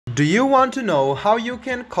Do you want to know how you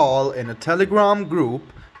can call in a Telegram group?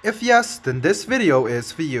 If yes, then this video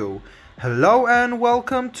is for you. Hello and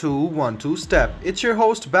welcome to 1-2-Step. It's your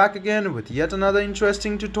host back again with yet another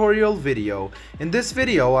interesting tutorial video. In this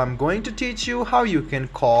video, I'm going to teach you how you can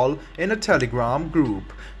call in a Telegram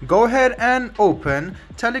group. Go ahead and open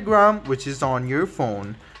Telegram, which is on your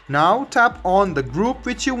phone. Now tap on the group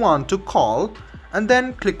which you want to call and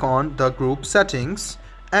then click on the group settings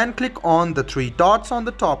and click on the three dots on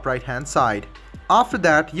the top right hand side. After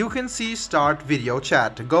that, you can see start video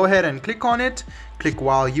chat. Go ahead and click on it. Click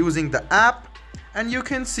while using the app and you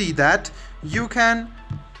can see that you can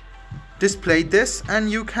display this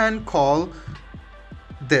and you can call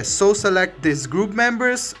this. So select this group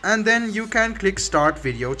members and then you can click start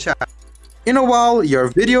video chat. In a while, your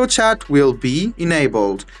video chat will be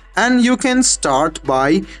enabled and you can start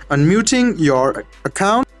by unmuting your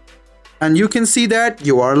account and you can see that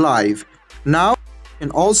you are live. Now you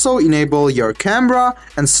can also enable your camera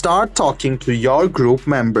and start talking to your group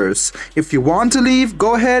members. If you want to leave,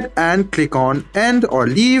 go ahead and click on end or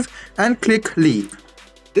leave and click leave.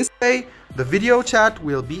 This way the video chat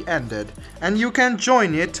will be ended and you can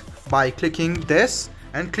join it by clicking this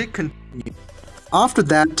and click continue. After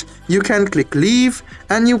that, you can click leave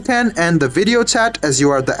and you can end the video chat as you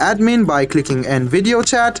are the admin by clicking end video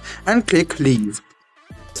chat and click leave.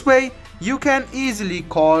 This way you can easily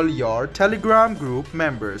call your Telegram group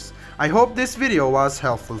members. I hope this video was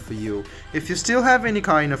helpful for you. If you still have any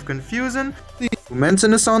kind of confusion, please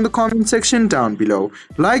mention us on the comment section down below.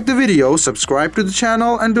 Like the video, subscribe to the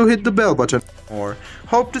channel and do hit the bell button for more.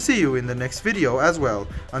 Hope to see you in the next video as well.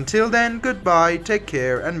 Until then, goodbye, take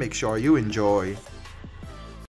care and make sure you enjoy.